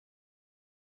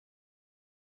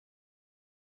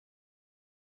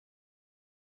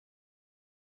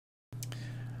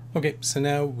Okay, so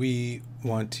now we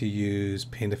want to use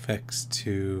paint effects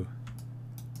to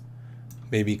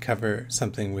maybe cover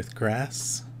something with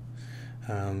grass.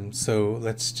 So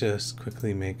let's just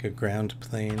quickly make a ground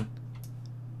plane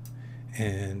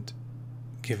and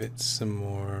give it some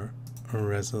more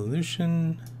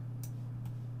resolution.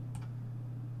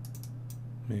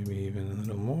 Maybe even a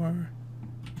little more.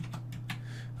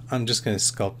 I'm just going to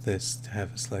sculpt this to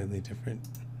have a slightly different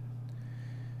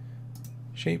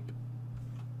shape.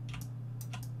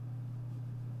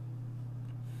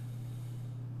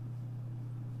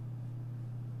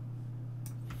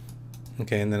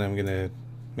 Okay, and then I'm going to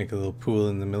make a little pool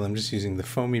in the middle. I'm just using the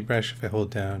foamy brush. If I hold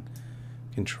down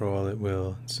Control, it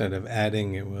will, instead of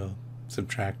adding, it will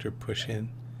subtract or push in.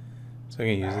 So I'm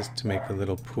going to use this to make a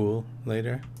little pool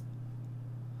later.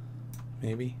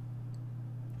 Maybe.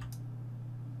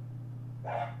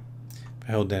 If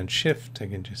I hold down Shift, I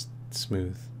can just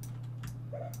smooth.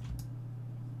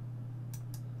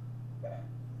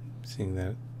 Seeing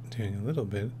that doing a little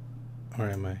bit, or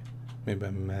am I? Maybe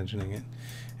I'm imagining it.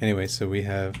 Anyway, so we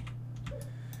have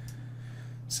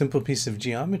simple piece of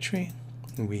geometry.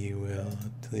 We will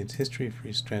delete history,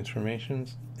 freeze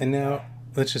transformations. And now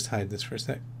let's just hide this for a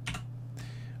sec.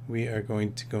 We are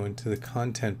going to go into the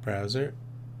content browser,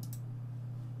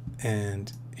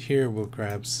 and here we'll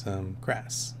grab some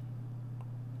grass.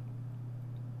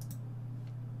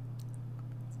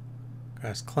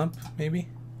 Grass clump, maybe.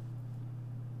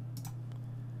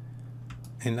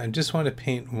 And I just want to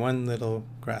paint one little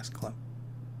grass clump.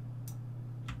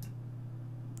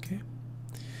 Okay.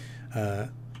 A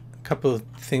couple of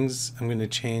things I'm going to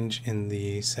change in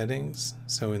the settings.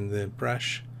 So in the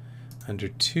brush, under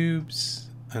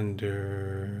tubes,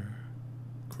 under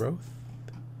growth,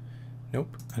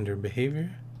 nope, under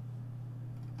behavior.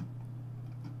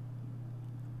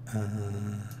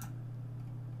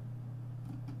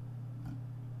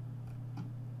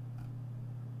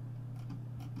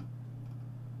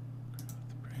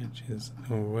 Branches.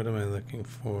 Oh, what am I looking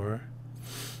for?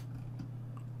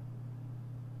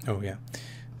 Oh yeah.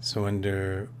 So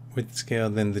under width scale,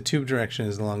 then the tube direction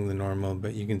is along the normal,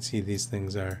 but you can see these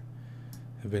things have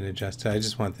been adjusted. I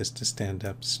just want this to stand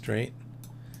up straight.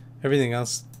 Everything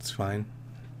else is fine.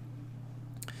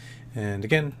 And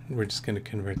again, we're just going to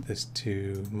convert this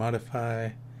to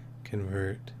modify,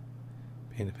 convert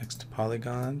paint effects to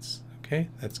polygons. Okay,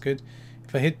 that's good.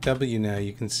 If I hit W now,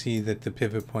 you can see that the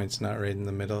pivot point's not right in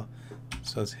the middle.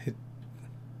 So let's hit.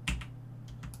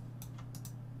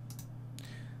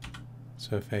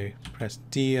 So if I press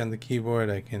D on the keyboard,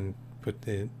 I can put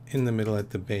it in the middle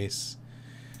at the base.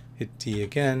 Hit D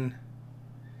again,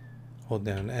 hold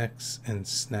down X, and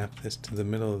snap this to the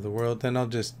middle of the world. Then I'll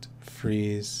just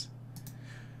freeze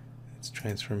its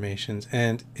transformations.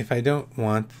 And if I don't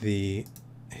want the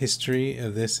history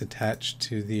of this attached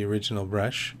to the original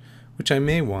brush, which I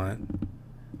may want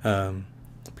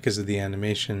because of the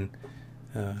animation,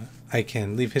 I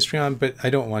can leave history on, but I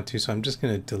don't want to, so I'm just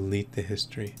going to delete the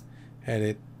history.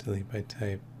 Edit, delete by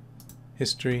type,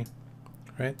 history,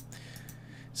 right?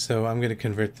 So I'm going to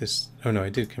convert this. Oh no, I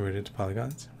did convert it to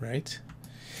polygons, right?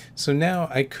 So now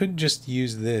I could just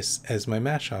use this as my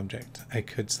MASH object. I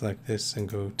could select this and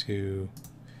go to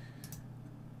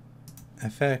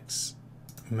FX,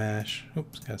 MASH,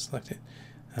 oops, gotta select it.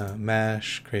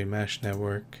 MASH, create MASH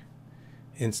network,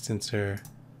 instancer,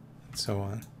 and so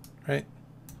on, right?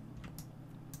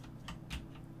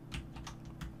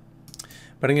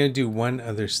 But I'm going to do one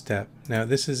other step. Now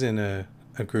this is in a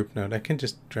group node. I can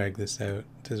just drag this out.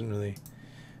 It doesn't really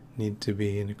need to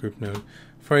be in a group node.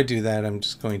 Before I do that, I'm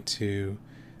just going to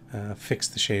fix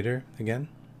the shader again.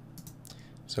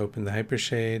 So open the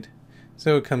hypershade.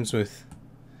 So it comes with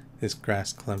this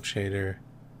grass clump shader.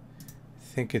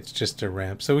 I think it's just a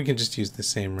ramp, so we can just use the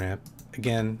same ramp.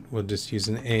 Again, we'll just use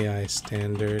an AI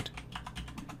standard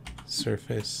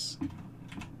surface.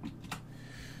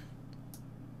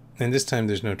 And this time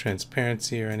there's no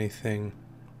transparency or anything.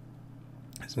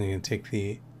 So I'm going to take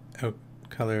the out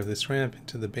color of this ramp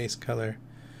into the base color.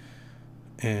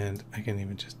 And I can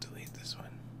even just delete this one.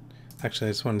 Actually,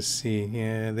 I just want to see,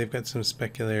 yeah, they've got some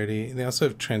specularity. They also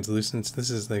have translucence.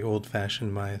 This is like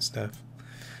old-fashioned Maya stuff.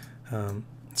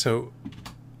 So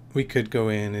we could go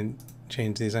in and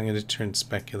change these. I'm going to turn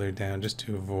specular down just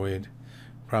to avoid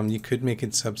problem. You could make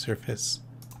it subsurface.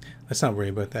 Let's not worry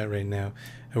about that right now.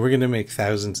 And we're going to make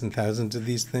thousands and thousands of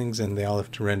these things, and they all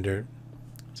have to render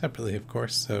separately, of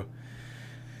course. So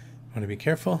I want to be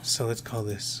careful. So let's call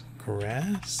this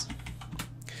grass.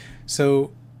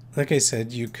 So, like I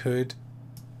said, you could,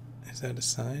 is that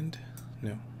assigned?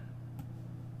 No.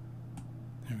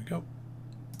 There we go.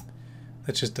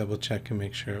 Let's just double check and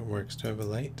make sure it works. Do I have a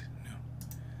light? No.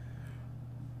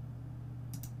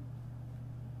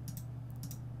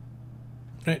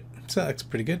 So that looks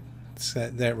pretty good. So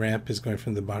that ramp is going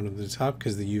from the bottom to the top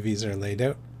because the UVs are laid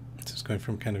out. So it's going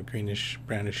from kind of greenish,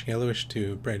 brownish, yellowish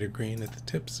to brighter green at the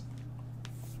tips.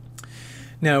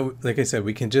 Now, like I said,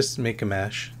 we can just make a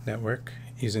MASH network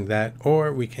using that,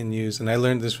 or we can use, and I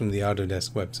learned this from the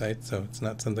Autodesk website, so it's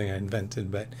not something I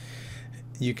invented, but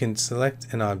you can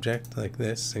select an object like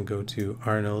this and go to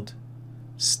Arnold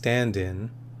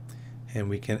Stand-in, and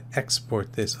we can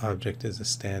export this object as a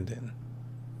stand-in.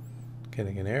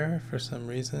 Getting an error for some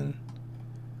reason.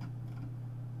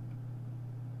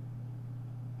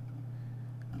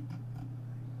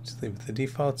 Just leave it the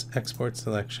defaults, export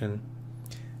selection,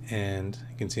 and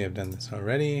you can see I've done this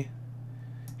already.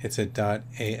 It's a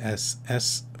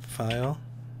 .ass file.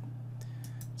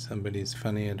 Somebody's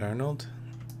funny at Arnold.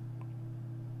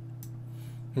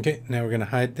 Okay, now we're going to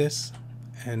hide this,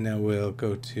 and now we'll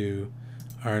go to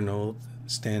Arnold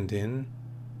Stand-in,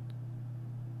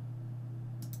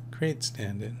 create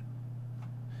stand-in.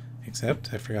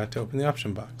 Except I forgot to open the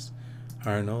option box.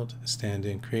 Arnold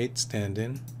Stand-in, create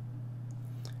stand-in.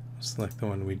 Select the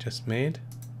one we just made,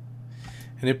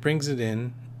 and it brings it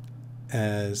in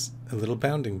as a little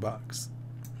bounding box.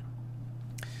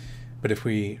 But if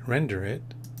we render it,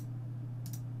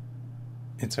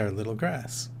 it's our little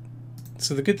grass.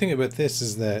 So the good thing about this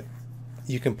is that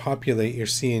you can populate your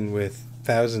scene with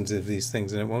thousands of these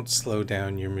things and it won't slow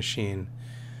down your machine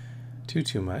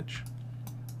too much.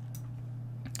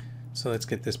 So let's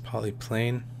get this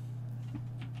polyplane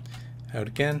out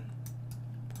again.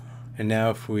 And now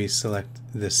if we select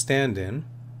the stand-in,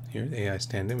 here, the AI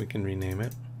stand-in, we can rename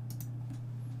it.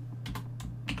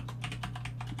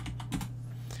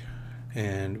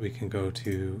 And we can go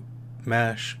to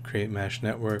MASH, create MASH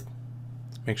network.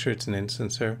 Make sure it's an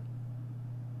instancer.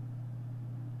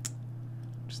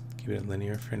 Just keep it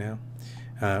linear for now.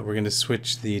 We're going to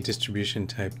switch the distribution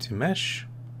type to mesh.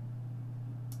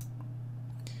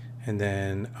 And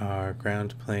then our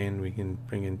ground plane we can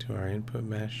bring into our input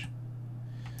mesh.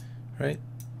 Right?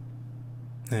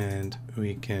 And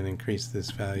we can increase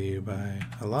this value by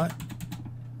a lot.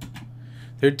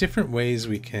 There are different ways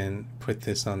we can put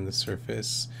this on the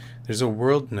surface. There's a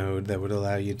world node that would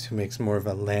allow you to make more of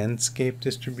a landscape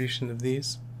distribution of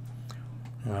these,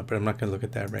 but I'm not going to look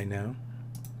at that right now.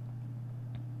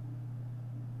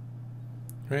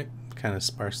 Right, kind of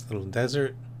sparse little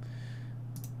desert.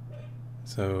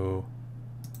 So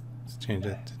let's change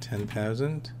that to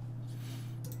 10,000.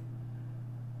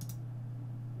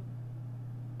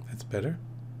 That's better.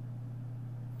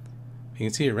 You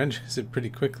can see it renders it pretty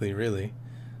quickly, really,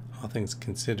 all things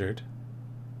considered.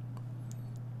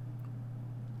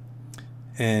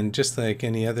 And just like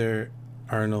any other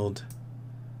Arnold,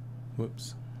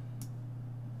 whoops,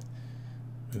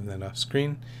 move that off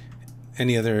screen.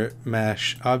 Any other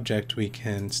MASH object, we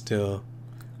can still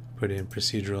put in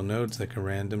procedural nodes like a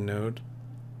random node.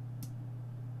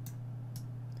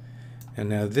 And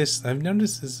now this, I've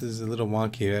noticed this is a little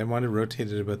wonky. I want to rotate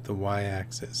it about the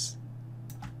y-axis.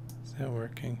 Is that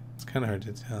working? It's kind of hard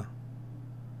to tell.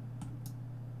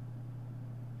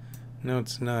 No,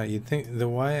 it's not. You'd think the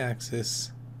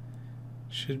y-axis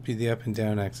should be the up and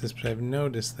down axis, but I've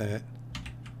noticed that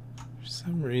for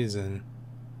some reason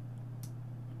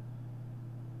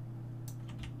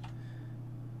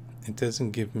it doesn't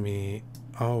give me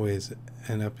always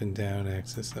an up and down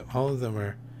axis. All of them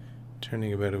are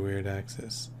turning about a weird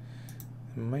axis.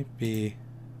 It might be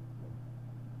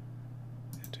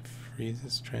to freeze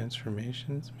its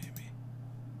transformations, maybe.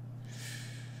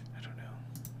 I don't know.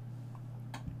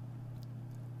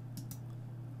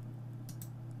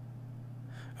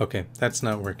 Okay, that's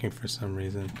not working for some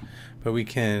reason, but we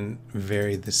can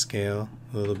vary the scale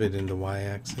a little bit in the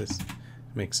y-axis,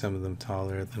 make some of them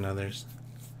taller than others.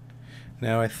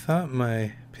 Now I thought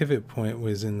my pivot point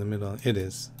was in the middle. It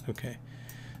is. Okay.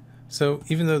 So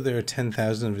even though there are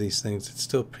 10,000 of these things, it's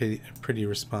still pretty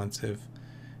responsive.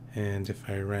 And if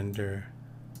I render,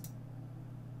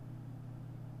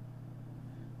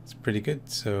 it's pretty good.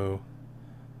 So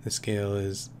the scale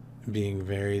is being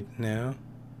varied now.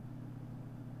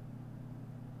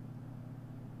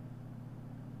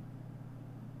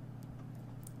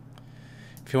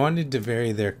 If you wanted to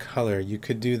vary their color, you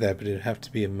could do that, but it'd have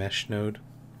to be a mesh node,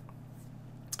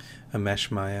 a mesh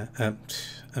Maya,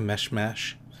 a mesh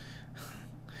mash,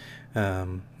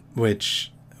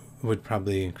 which would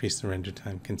probably increase the render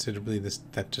time considerably.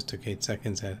 That just took 8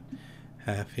 seconds at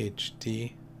half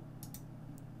HD.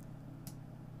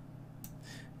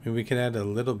 I mean, we could add a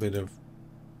little bit of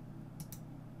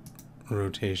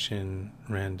rotation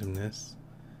randomness.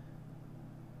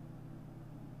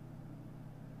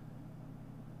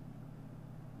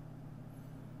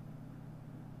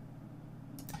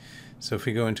 So if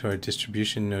we go into our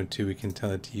distribution node 2, we can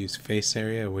tell it to use face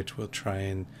area, which will try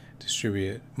and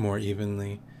distribute it more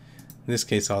evenly. In this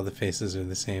case, all the faces are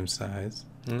the same size.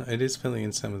 It is filling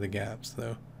in some of the gaps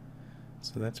though,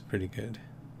 so that's pretty good.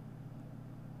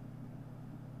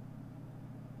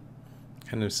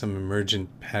 Kind of some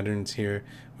emergent patterns here,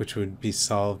 which would be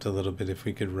solved a little bit if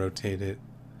we could rotate it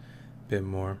a bit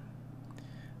more.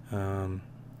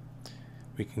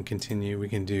 We can continue, we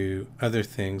can do other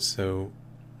things. So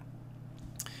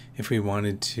if we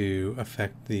wanted to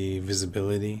affect the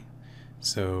visibility,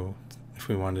 so if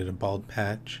we wanted a bald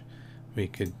patch, we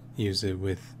could use it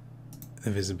with the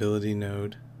visibility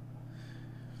node.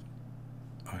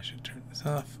 Oh, I should turn this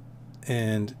off.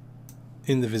 And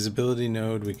in the visibility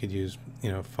node, we could use,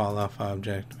 fall off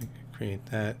object. We could create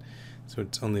that so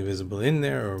it's only visible in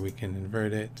there, or we can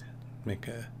invert it, make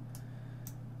a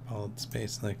bald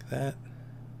space like that.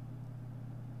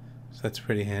 So that's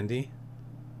pretty handy.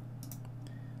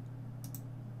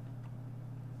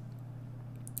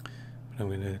 I'm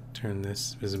going to turn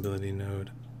this visibility node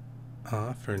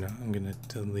off, or no, I'm going to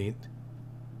delete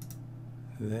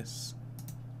this.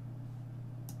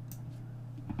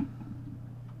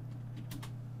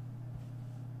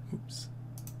 Oops.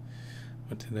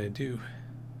 What did I do?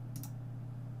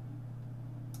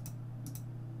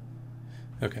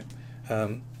 Okay.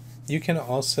 You can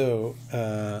also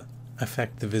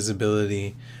affect the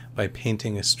visibility by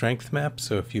painting a strength map.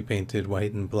 So if you painted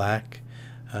white and black,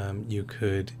 you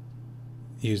could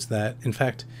use that. In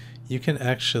fact, you can do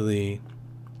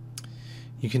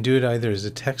it either as a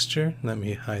texture. Let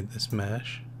me hide this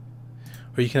mesh.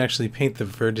 Or you can actually paint the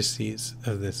vertices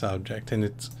of this object, and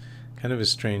it's kind of a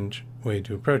strange way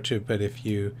to approach it, but if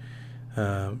you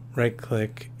right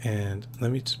click, and let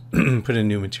me just put a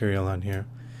new material on here,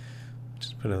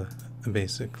 just put a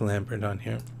basic Lambert on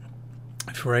here.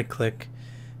 If we right click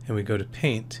and we go to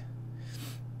paint,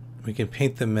 we can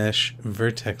paint the mesh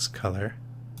vertex color.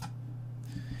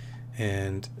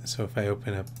 And so if I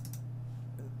open up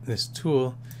this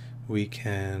tool, we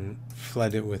can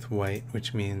flood it with white,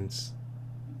 which means,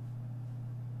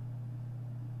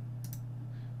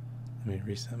 let me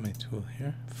reset my tool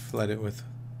here, flood it with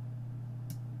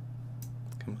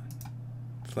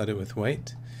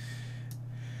white.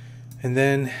 And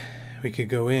then we could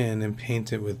go in and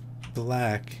paint it with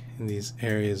black in these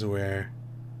areas where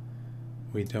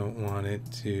we don't want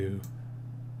it to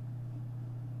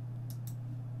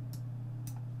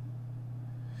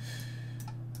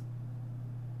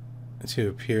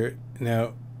appear.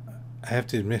 Now, I have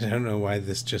to admit, I don't know why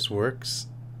this just works.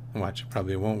 Watch, it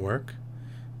probably won't work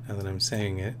now that I'm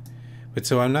saying it. But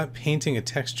so I'm not painting a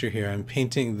texture here, I'm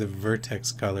painting the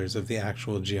vertex colors of the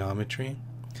actual geometry.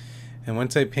 And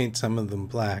once I paint some of them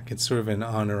black, it's sort of an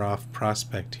on or off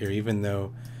prospect here, even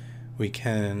though we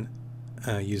can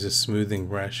use a smoothing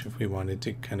brush if we wanted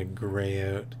to kind of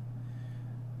gray out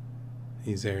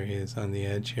these areas on the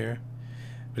edge here.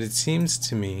 But it seems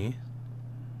to me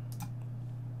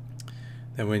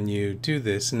that when you do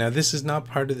this, now this is not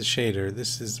part of the shader,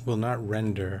 will not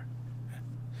render,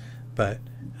 but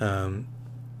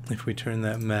if we turn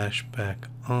that mesh back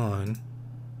on,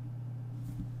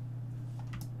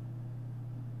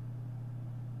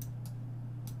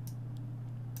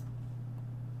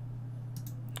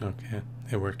 okay,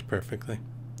 it worked perfectly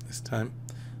this time.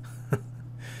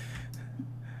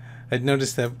 I'd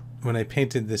noticed that when I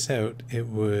painted this out, it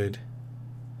would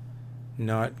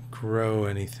not grow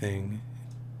anything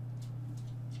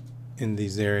in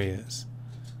these areas.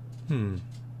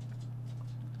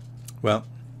 Well,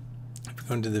 if we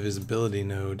go into the visibility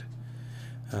node,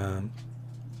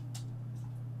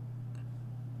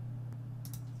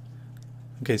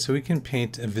 okay, so we can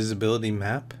paint a visibility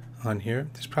map on here.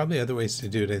 There's probably other ways to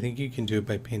do it. I think you can do it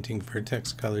by painting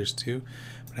vertex colors too,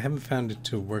 but I haven't found it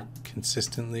to work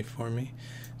consistently for me.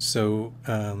 So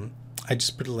I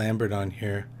just put a Lambert on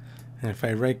here, and if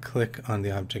I right click on the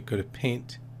object, go to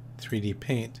paint, 3D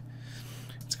paint,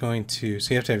 it's going to,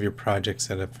 so you have to have your project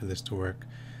set up for this to work.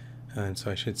 And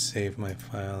so I should save my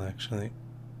file actually.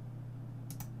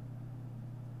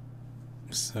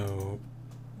 So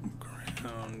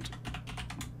ground.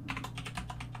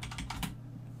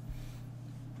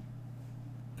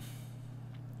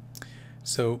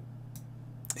 So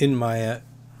in Maya,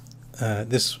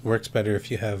 this works better if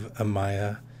you have a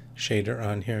Maya shader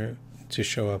on here to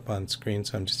show up on screen.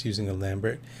 So I'm just using a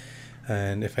Lambert.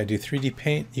 And if I do 3D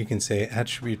paint, you can say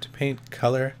attribute to paint,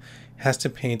 color. Has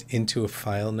to paint into a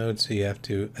file node, so you have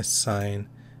to assign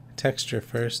a texture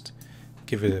first,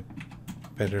 give it a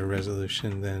better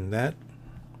resolution than that.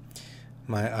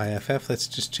 My IFF, let's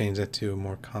just change that to a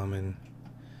more common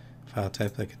file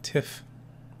type like a TIFF.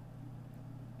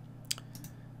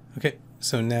 Okay,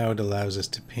 so now it allows us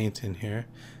to paint in here.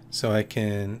 So I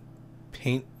can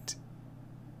paint,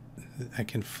 I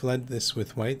can flood this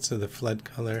with white, so the flood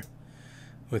color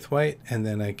with white, and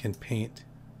then I can paint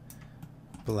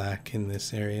black in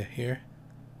this area here.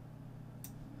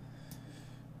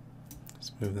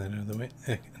 Let's move that out of the way.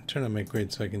 I can turn on my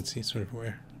grid so I can see sort of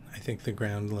where I think the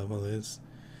ground level is.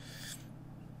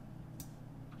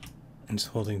 I'm just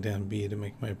holding down B to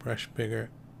make my brush bigger.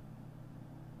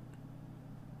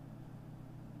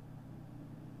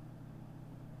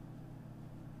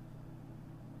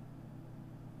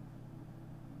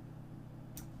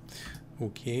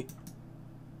 Okay.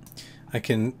 I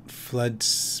can flood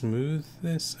smooth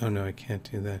this. Oh no, I can't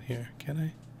do that here,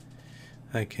 can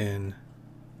I? I can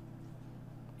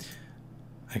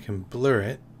blur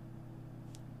it.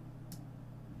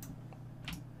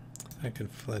 I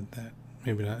could flood that.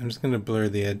 Maybe not. I'm just going to blur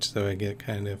the edge so I get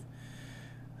kind of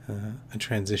a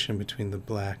transition between the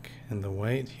black and the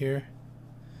white here.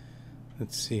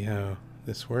 Let's see how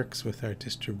this works with our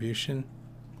distribution.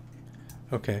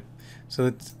 Okay, so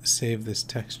let's save this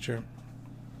texture.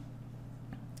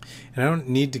 And I don't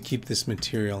need to keep this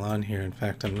material on here. In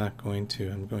fact, I'm not going to.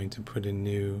 I'm going to put a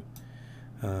new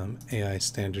AI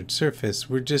standard surface.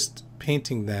 We're just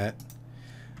painting that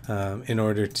in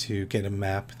order to get a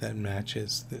map that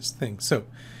matches this thing. So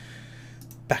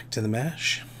back to the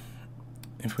MASH.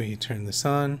 If we turn this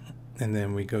on and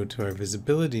then we go to our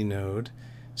visibility node,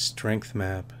 strength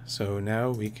map. So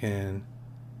now we can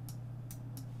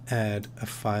add a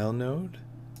file node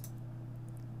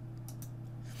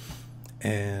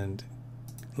and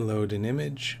load an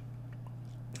image.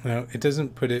 Now it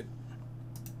doesn't put it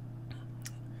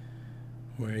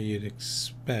where you'd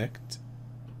expect.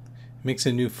 It makes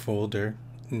a new folder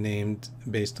named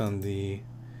based on the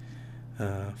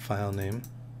file name,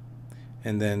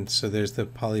 and then so there's the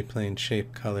polyplane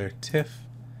shape color TIFF.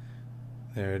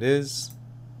 There it is.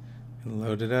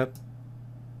 Load it up.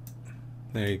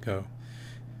 There you go.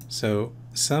 So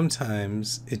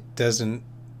sometimes it doesn't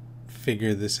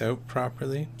figure this out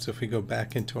properly. So if we go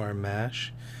back into our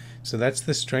MASH, so that's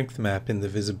the strength map in the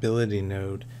visibility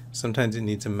node. Sometimes it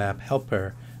needs a map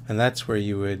helper, and that's where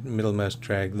you would middle mouse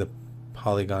drag the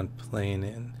polygon plane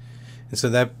in. And so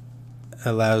that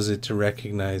allows it to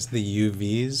recognize the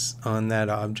UVs on that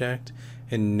object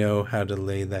and know how to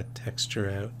lay that texture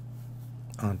out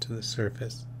onto the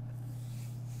surface.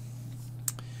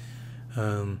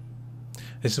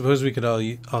 I suppose we could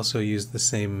also use the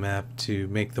same map to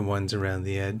make the ones around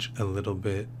the edge a little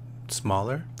bit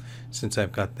smaller, since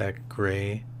I've got that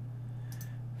gray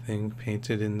thing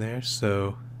painted in there.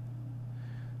 So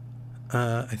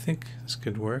I think this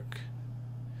could work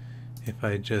if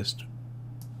I just,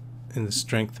 in the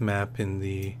strength map in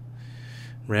the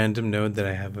random node that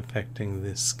I have affecting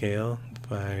this scale,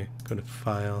 if I go to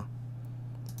File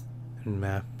and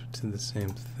Map to the same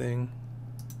thing.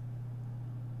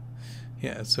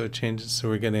 Yeah, so it changes, so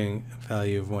we're getting a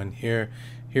value of 1 here.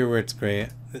 Here where it's gray,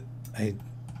 I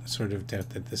sort of doubt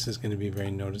that this is going to be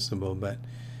very noticeable, but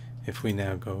if we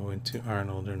now go into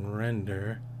Arnold and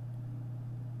render,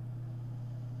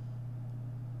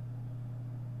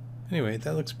 anyway,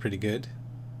 that looks pretty good.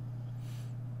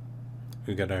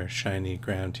 We've got our shiny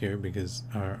ground here because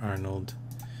our Arnold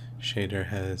shader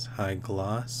has high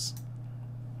gloss.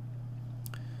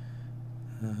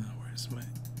 Where's my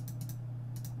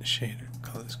shader?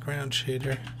 Call this ground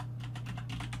shader.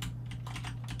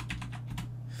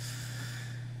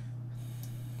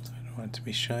 So I don't want it to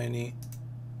be shiny.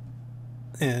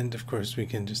 And of course we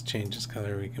can just change its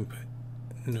color. We can put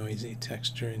noisy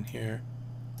texture in here.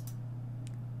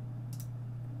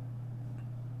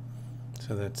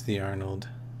 So that's the Arnold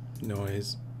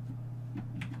noise.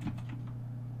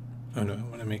 Oh no, I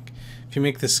want to make, if you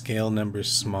make the scale numbers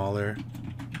smaller,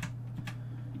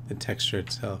 the texture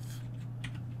itself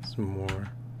is more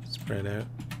spread out.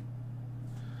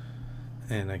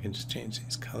 And I can just change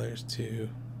these colors to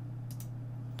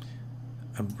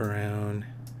a brown-ish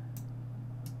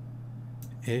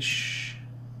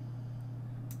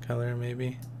color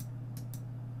maybe,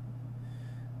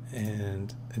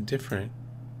 and a different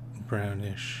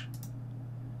brownish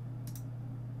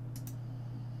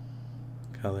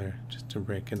color just to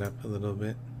break it up a little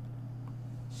bit.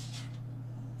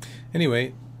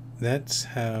 Anyway, that's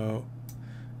how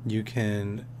you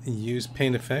can use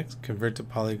paint effects, convert to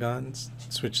polygons,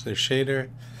 switch their shader,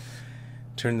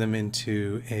 turn them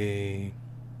into a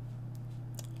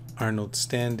Arnold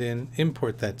stand-in,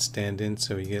 import that stand-in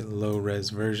so you get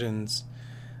low-res versions,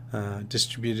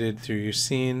 distributed through your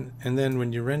scene, and then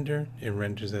when you render, it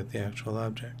renders out the actual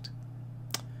object.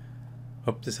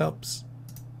 Hope this helps.